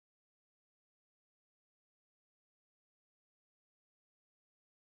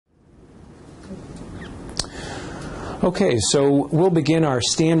Okay, so we'll begin our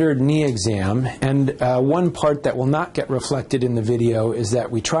standard knee exam, and one part that will not get reflected in the video is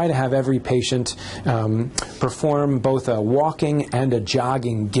that we try to have every patient perform both a walking and a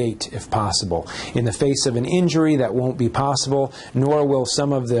jogging gait if possible. In the face of an injury, that won't be possible, nor will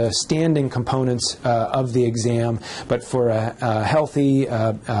some of the standing components of the exam, but for a healthy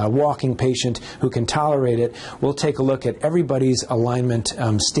walking patient who can tolerate it, we'll take a look at everybody's alignment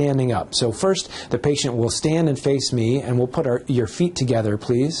standing up. So first, the patient will stand and face me, and we'll put your feet together,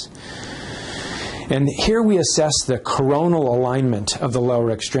 please. And here we assess the coronal alignment of the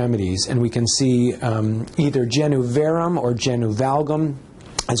lower extremities, and we can see either genu varum or genu valgum,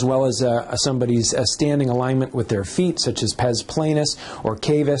 as well as somebody's standing alignment with their feet, such as pes planus or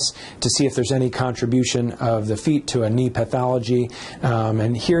cavus, to see if there's any contribution of the feet to a knee pathology.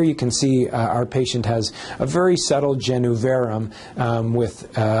 And here you can see our patient has a very subtle genu varum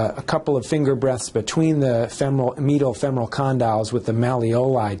with a couple of finger breaths between the medial femoral condyles with the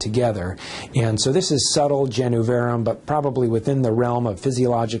malleoli together. And so this is subtle genu varum, but probably within the realm of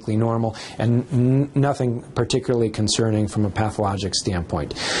physiologically normal and nothing particularly concerning from a pathologic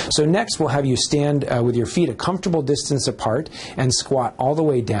standpoint. So next we'll have you stand with your feet a comfortable distance apart and squat all the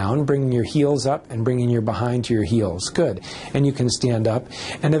way down, bringing your heels up and bringing your behind to your heels. Good. And you can stand up.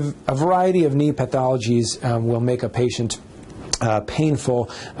 And a variety of knee pathologies will make a patient painful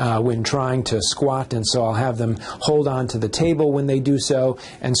when trying to squat, and so I'll have them hold on to the table when they do so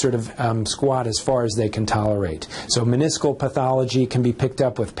and sort of squat as far as they can tolerate. So meniscal pathology can be picked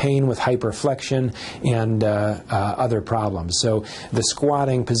up with pain with hyperflexion and other problems. So the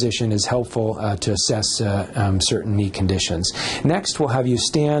squatting position is helpful to assess certain knee conditions. Next, we'll have you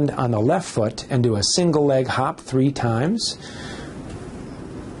stand on the left foot and do a single leg hop 3 times.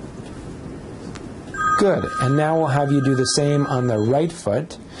 Good. And now we'll have you do the same on the right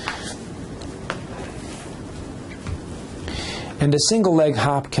foot. And a single leg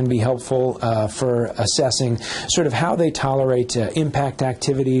hop can be helpful for assessing sort of how they tolerate impact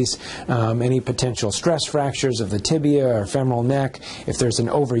activities, any potential stress fractures of the tibia or femoral neck, if there's an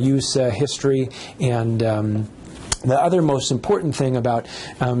overuse history, and the other most important thing about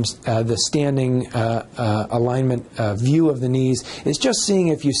the standing alignment view of the knees is just seeing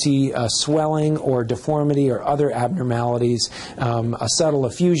if you see swelling or deformity or other abnormalities. A subtle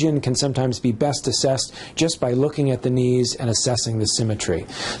effusion can sometimes be best assessed just by looking at the knees and assessing the symmetry.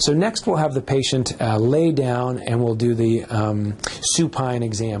 So next we'll have the patient lay down and we'll do the supine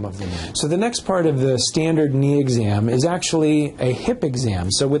exam of the knee. So the next part of the standard knee exam is actually a hip exam.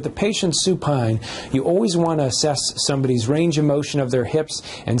 So with the patient supine, you always want to assess somebody's range of motion of their hips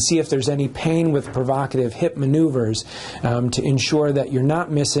and see if there's any pain with provocative hip maneuvers to ensure that you're not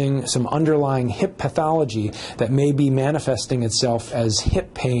missing some underlying hip pathology that may be manifesting itself as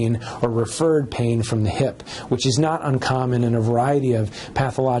hip pain or referred pain from the hip, which is not uncommon in a variety of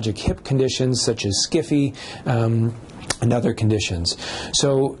pathologic hip conditions such as skiffy, and other conditions.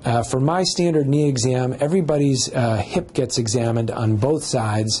 So for my standard knee exam, everybody's hip gets examined on both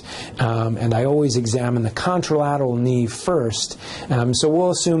sides, and I always examine the contralateral knee first. So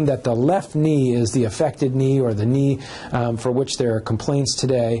we'll assume that the left knee is the affected knee or the knee for which there are complaints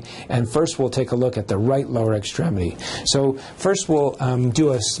today, and first we'll take a look at the right lower extremity. So first we'll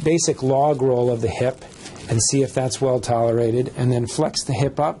do a basic log roll of the hip and see if that's well tolerated, and then flex the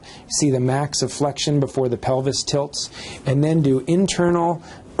hip up, see the max of flexion before the pelvis tilts, and then do internal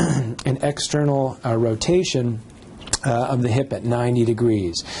and external rotation of the hip at 90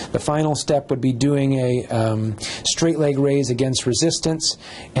 degrees. The final step would be doing a straight leg raise against resistance,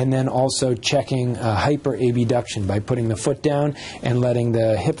 and then also checking hyperabduction by putting the foot down and letting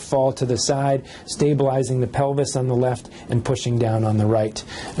the hip fall to the side, stabilizing the pelvis on the left and pushing down on the right.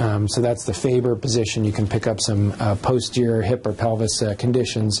 So that's the Faber position. You can pick up some posterior hip or pelvis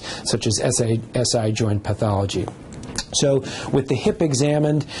conditions such as SI joint pathology. So with the hip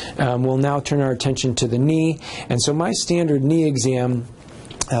examined, we'll now turn our attention to the knee. And so my standard knee exam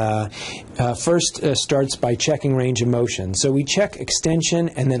first starts by checking range of motion. So we check extension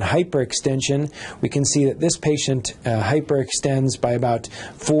and then hyperextension. We can see that this patient hyperextends by about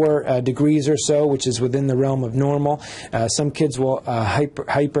 4 degrees or so, which is within the realm of normal. Some kids will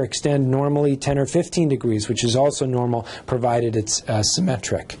hyperextend normally 10 or 15 degrees, which is also normal, provided it's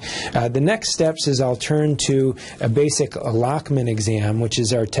symmetric. The next steps is I'll turn to a basic Lockman exam, which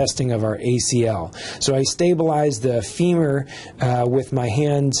is our testing of our ACL. So I stabilize the femur with my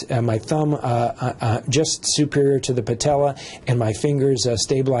hands, my thumb just superior to the patella, and my fingers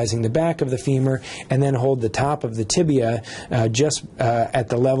stabilizing the back of the femur, and then hold the top of the tibia just at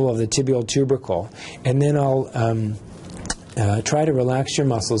the level of the tibial tubercle. And then I'll Try to relax your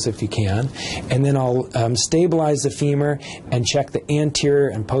muscles if you can, and then I'll stabilize the femur and check the anterior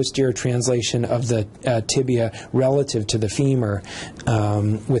and posterior translation of the tibia relative to the femur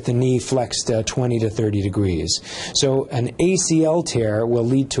with the knee flexed 20 to 30 degrees. So an ACL tear will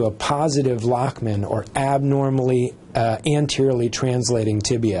lead to a positive Lachman or abnormally anteriorly translating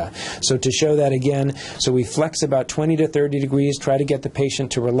tibia. So to show that again, so we flex about 20 to 30 degrees, try to get the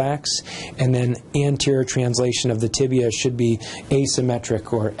patient to relax, and then anterior translation of the tibia should be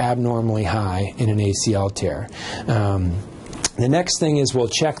asymmetric or abnormally high in an ACL tear. The next thing is we'll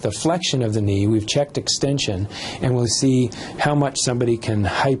check the flexion of the knee. We've checked extension, and we'll see how much somebody can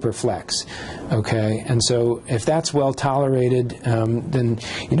hyperflex. Okay, and so if that's well tolerated, then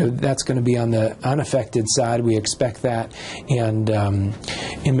that's going to be on the unaffected side. We expect that, and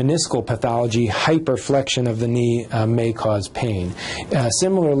in meniscal pathology, hyperflexion of the knee may cause pain.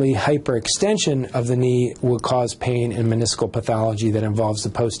 Similarly, hyperextension of the knee will cause pain in meniscal pathology that involves the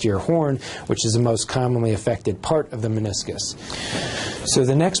posterior horn, which is the most commonly affected part of the meniscus. So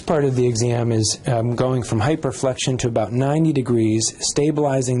the next part of the exam is going from hyperflexion to about 90 degrees,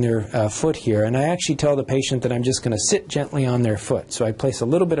 stabilizing their foot here. And I actually tell the patient that I'm just going to sit gently on their foot. So I place a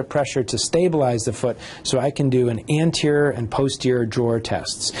little bit of pressure to stabilize the foot so I can do an anterior and posterior drawer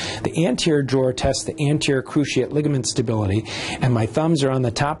tests. The anterior drawer tests the anterior cruciate ligament stability, and my thumbs are on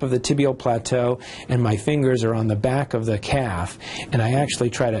the top of the tibial plateau and my fingers are on the back of the calf, and I actually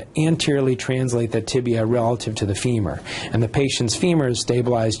try to anteriorly translate the tibia relative to the femur. And the patient's femur is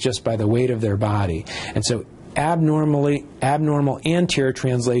stabilized just by the weight of their body. And so abnormal anterior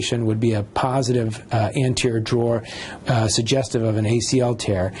translation would be a positive anterior drawer suggestive of an ACL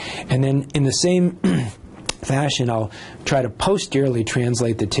tear. And then in the same fashion, I'll try to posteriorly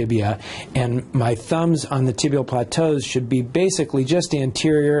translate the tibia, and my thumbs on the tibial plateaus should be basically just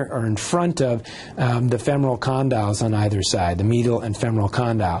anterior or in front of the femoral condyles on either side, the medial and femoral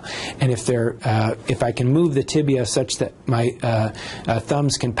condyle. And if I can move the tibia such that my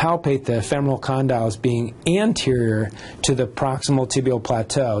thumbs can palpate the femoral condyles being anterior to the proximal tibial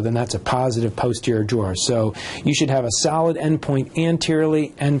plateau, then that's a positive posterior drawer. So you should have a solid endpoint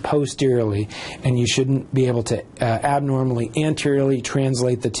anteriorly and posteriorly, and you shouldn't be able to abnormally anteriorly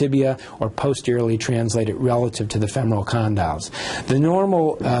translate the tibia or posteriorly translate it relative to the femoral condyles. The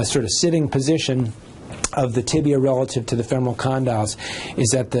normal sort of sitting position of the tibia relative to the femoral condyles is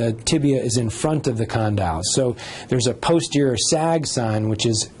that the tibia is in front of the condyles. So there's a posterior sag sign, which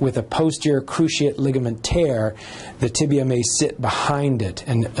is with a posterior cruciate ligament tear, the tibia may sit behind it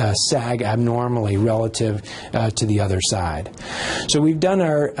and sag abnormally relative to the other side. So we've done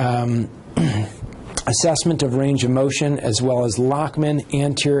our assessment of range of motion as well as Lachman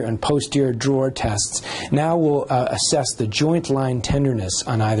anterior and posterior drawer tests. Now we'll assess the joint line tenderness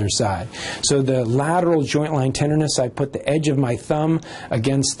on either side. So the lateral joint line tenderness, I put the edge of my thumb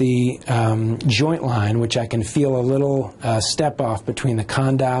against the joint line, which I can feel a little step off between the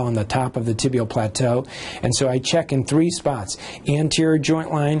condyle and the top of the tibial plateau. And so I check in 3 spots: anterior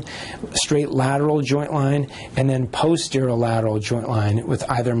joint line, straight lateral joint line, and then posterior lateral joint line with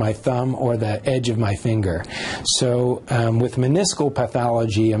either my thumb or the edge of my finger. So with meniscal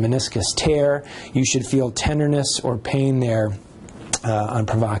pathology, a meniscus tear, you should feel tenderness or pain there on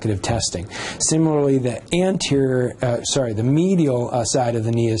provocative testing. Similarly, the medial side of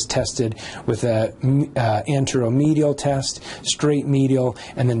the knee is tested with a anteromedial test, straight medial,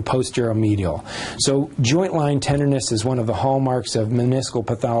 and then posterior medial. So joint line tenderness is one of the hallmarks of meniscal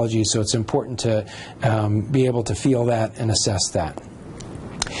pathology, so it's important to be able to feel that and assess that.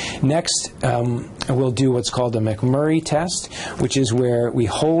 Next, we'll do what's called a McMurry Test, which is where we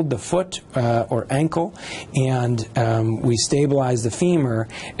hold the foot or ankle and we stabilize the femur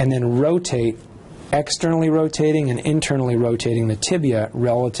and then rotate, externally rotating and internally rotating the tibia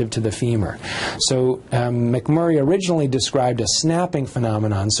relative to the femur. So McMurry originally described a snapping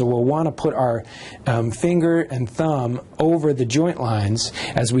phenomenon, so we'll want to put our finger and thumb over the joint lines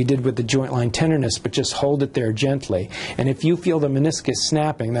as we did with the joint line tenderness, but just hold it there gently. And if you feel the meniscus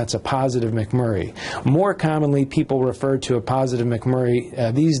snapping, that's a positive McMurry. More commonly, people refer to a positive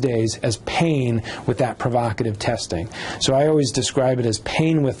McMurry these days as pain with that provocative testing. So I always describe it as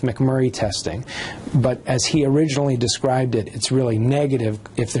pain with McMurry testing. But as he originally described it, it's really negative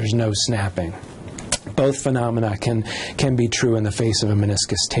if there's no snapping. Both phenomena can be true in the face of a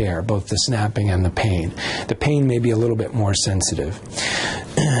meniscus tear, both the snapping and the pain. The pain may be a little bit more sensitive.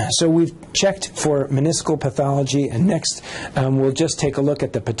 So we've checked for meniscal pathology, and next we'll just take a look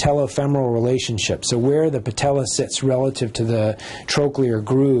at the patella-femoral relationship, so where the patella sits relative to the trochlear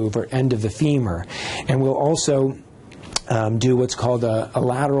groove or end of the femur. And we'll also do what's called a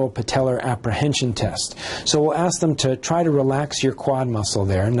lateral patellar apprehension test. So we'll ask them to try to relax your quad muscle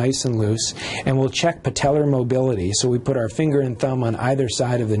there, nice and loose, and we'll check patellar mobility. So we put our finger and thumb on either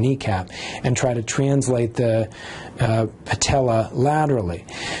side of the kneecap and try to translate the patella laterally.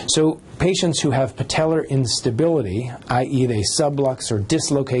 So patients who have patellar instability, i.e. they sublux or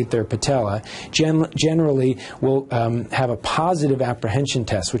dislocate their patella, generally will have a positive apprehension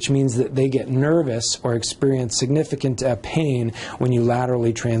test, which means that they get nervous or experience significant pain when you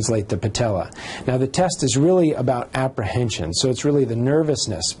laterally translate the patella. Now the test is really about apprehension, so it's really the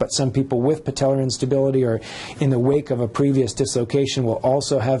nervousness, but some people with patellar instability or in the wake of a previous dislocation will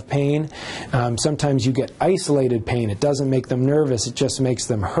also have pain. Sometimes you get isolated pain. It doesn't make them nervous, it just makes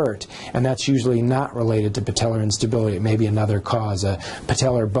them hurt. And that's usually not related to patellar instability. It may be another cause, a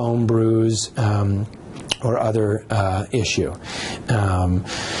patellar bone bruise or other issue.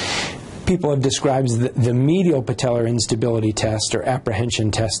 People have described the medial patellar instability test or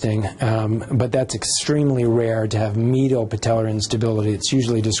apprehension testing, but that's extremely rare to have medial patellar instability. It's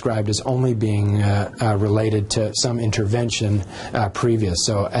usually described as only being related to some intervention previous,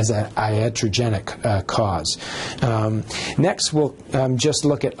 so as an iatrogenic cause. Next, we'll just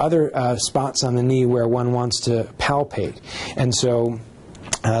look at other spots on the knee where one wants to palpate. And so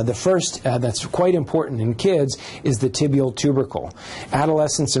the first that's quite important in kids is the tibial tubercle.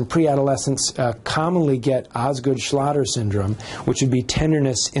 Adolescents and pre-adolescents commonly get Osgood-Schlatter syndrome, which would be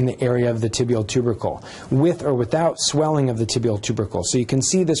tenderness in the area of the tibial tubercle, with or without swelling of the tibial tubercle. So you can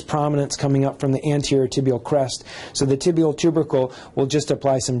see this prominence coming up from the anterior tibial crest. So the tibial tubercle will just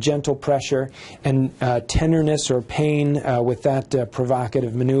apply some gentle pressure, and tenderness or pain with that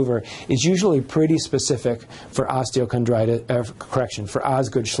provocative maneuver is usually pretty specific for osteochondritis, for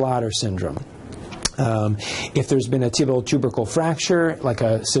Osgood-Schlatter syndrome. If there's been a tibial tubercle fracture, like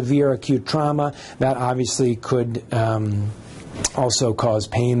a severe acute trauma, that obviously could also cause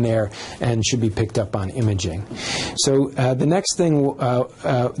pain there and should be picked up on imaging. So the next thing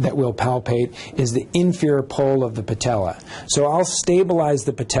that we'll palpate is the inferior pole of the patella. So I'll stabilize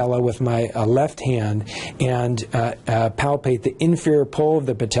the patella with my left hand and palpate the inferior pole of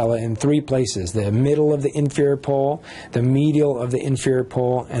the patella in three places: the middle of the inferior pole, the medial of the inferior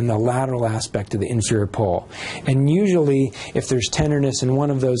pole, and the lateral aspect of the inferior pole. And usually, if there's tenderness in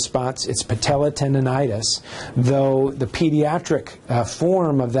one of those spots, it's patella tendinitis, though the pediatric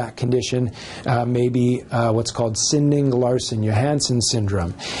form of that condition may be what's called Sinding-Larsen-Johansson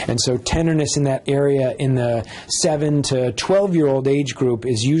syndrome. And so tenderness in that area in the 7 to 12-year-old age group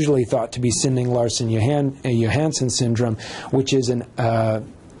is usually thought to be Sinding-Larsen-Johansson syndrome, which is an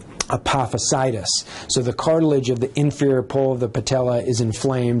apophysitis. So the cartilage of the inferior pole of the patella is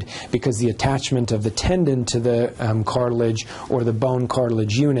inflamed because the attachment of the tendon to the cartilage or the bone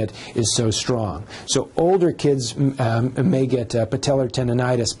cartilage unit is so strong. So older kids may get patellar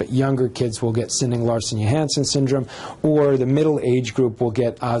tendinitis, but younger kids will get Sinding-Larsen-Johansson syndrome, or the middle age group will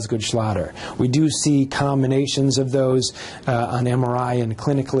get Osgood-Schlatter. We do see combinations of those on MRI and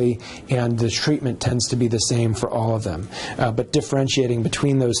clinically, and the treatment tends to be the same for all of them. But differentiating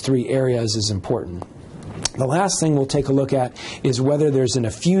between those three areas is important. The last thing we'll take a look at is whether there's an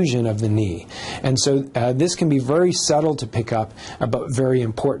effusion of the knee. And so this can be very subtle to pick up, but very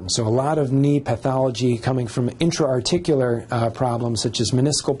important. So a lot of knee pathology coming from intra-articular problems such as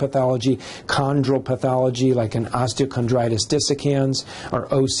meniscal pathology, chondral pathology like an osteochondritis dissecans or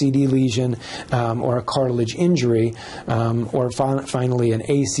OCD lesion, or a cartilage injury, or finally an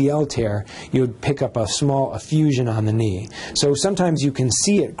ACL tear, you would pick up a small effusion on the knee. So sometimes you can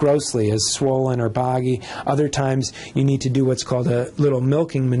see it grossly as swollen or boggy. Other times you need to do what's called a little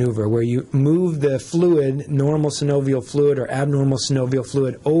milking maneuver, where you move the fluid, normal synovial fluid or abnormal synovial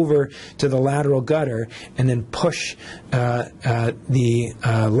fluid, over to the lateral gutter and then push the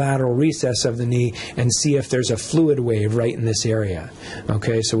lateral recess of the knee and see if there's a fluid wave right in this area.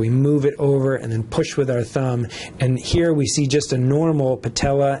 Okay, so we move it over and then push with our thumb, and here we see just a normal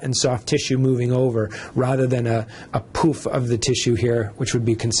patella and soft tissue moving over rather than a poof of the tissue here, which would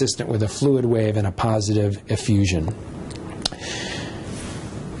be consistent with a fluid wave and a positive effusion.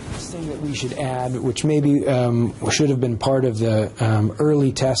 We should add, which maybe should have been part of the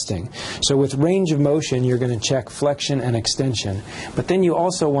early testing. So with range of motion, you're going to check flexion and extension, but then you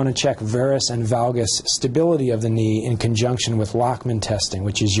also want to check Verice and Valgus stability of the knee in conjunction with Lockman testing,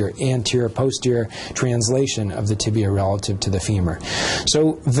 which is your anterior-posterior translation of the tibia relative to the femur.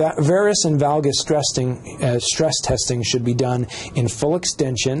 So Verice and Valgus stress testing should be done in full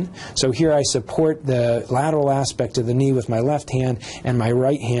extension. So here I support the lateral aspect of the knee with my left hand, and my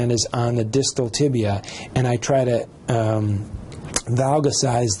right hand is on the distal tibia, and I try to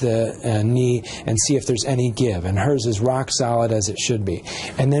valgusize the knee and see if there's any give, and hers is rock solid as it should be.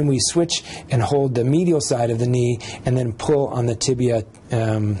 And then we switch and hold the medial side of the knee and then pull on the tibia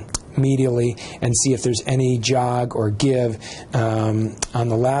medially and see if there's any jog or give on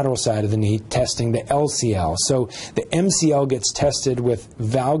the lateral side of the knee, testing the LCL. So the MCL gets tested with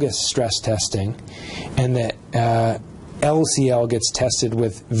valgus stress testing, and the LCL gets tested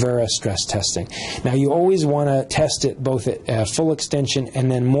with Verice stress testing. Now, you always want to test it both at full extension and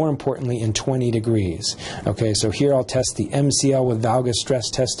then, more importantly, in 20 degrees. Okay, so here I'll test the MCL with valgus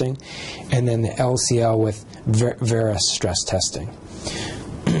stress testing and then the LCL with Verice stress testing.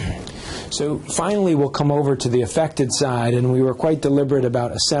 So finally, we'll come over to the affected side, and we were quite deliberate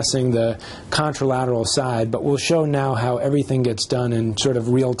about assessing the contralateral side, but we'll show now how everything gets done in sort of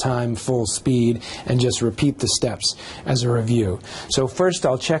real-time, full speed, and just repeat the steps as a review. So first,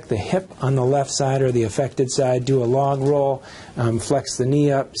 I'll check the hip on the left side or the affected side, do a log roll, flex the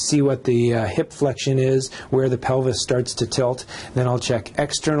knee up, see what the hip flexion is, where the pelvis starts to tilt. Then I'll check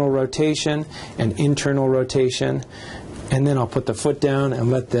external rotation and internal rotation. And then I'll put the foot down and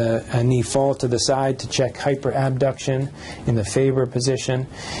let the knee fall to the side to check hyperabduction in the Faber position.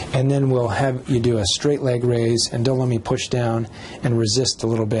 And then we'll have you do a straight leg raise, and don't let me push down and resist a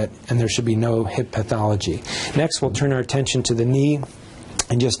little bit, and there should be no hip pathology. Next, we'll turn our attention to the knee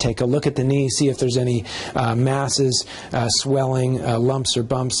and just take a look at the knee, see if there's any masses, swelling, lumps or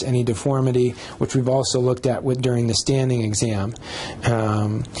bumps, any deformity, which we've also looked at during the standing exam.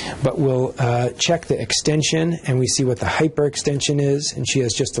 But we'll check the extension, and we see what the hyperextension is, and she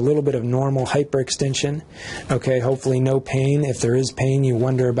has just a little bit of normal hyperextension. Okay, hopefully no pain. If there is pain, you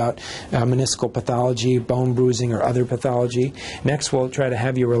wonder about meniscal pathology, bone bruising, or other pathology. Next, we'll try to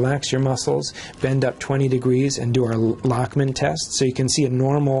have you relax your muscles, bend up 20 degrees, and do our Lockman test. So you can see a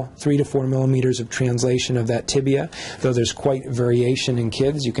normal 3 to 4 millimeters of translation of that tibia, though there's quite variation in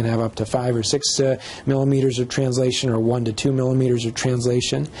kids. You can have up to 5 or 6 millimeters of translation, or 1 to 2 millimeters of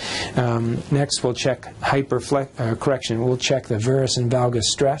translation. Next, we'll check we'll check the Verice and valgus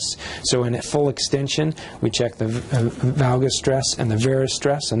stress. So in a full extension, we check the valgus stress and the Verice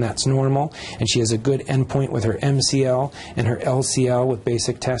stress, and that's normal. And she has a good endpoint with her MCL and her LCL with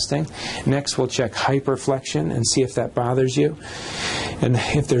basic testing. Next, we'll check hyperflexion and see if that bothers you. And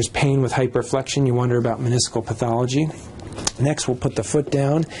if there's pain with hyperflexion, you wonder about meniscal pathology. Next, we'll put the foot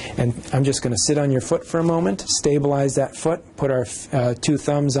down, and I'm just going to sit on your foot for a moment, stabilize that foot, put our 2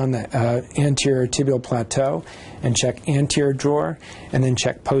 thumbs on the anterior tibial plateau, and check anterior drawer, and then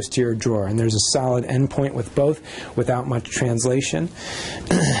check posterior drawer. And there's a solid endpoint with both without much translation.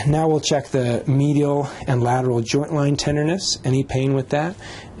 Now we'll check the medial and lateral joint line tenderness. Any pain with that?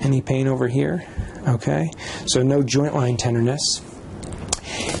 Any pain over here? Okay, so no joint line tenderness.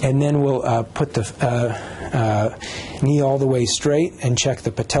 And then we'll put the knee all the way straight and check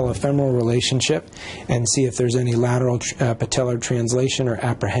the patella-femoral relationship and see if there's any lateral patellar translation or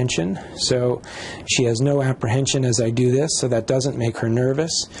apprehension. So she has no apprehension as I do this, so that doesn't make her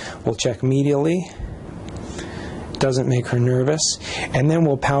nervous. We'll check medially. Doesn't make her nervous. And then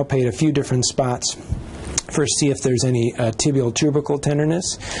we'll palpate a few different spots. First, see if there's any tibial tubercle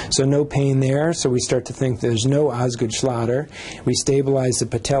tenderness. So no pain there, so we start to think there's no Osgood-Schlatter. We stabilize the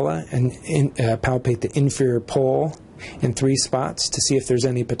patella and palpate the inferior pole in 3 spots to see if there's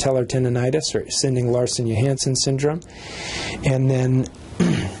any patellar tendonitis or Sinding-Larsen-Johansson syndrome. And then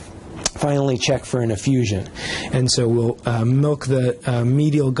finally check for an effusion. And so we'll milk the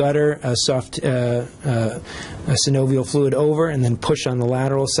medial gutter, soft synovial fluid over, and then push on the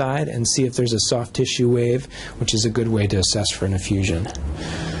lateral side and see if there's a soft tissue wave, which is a good way to assess for an effusion.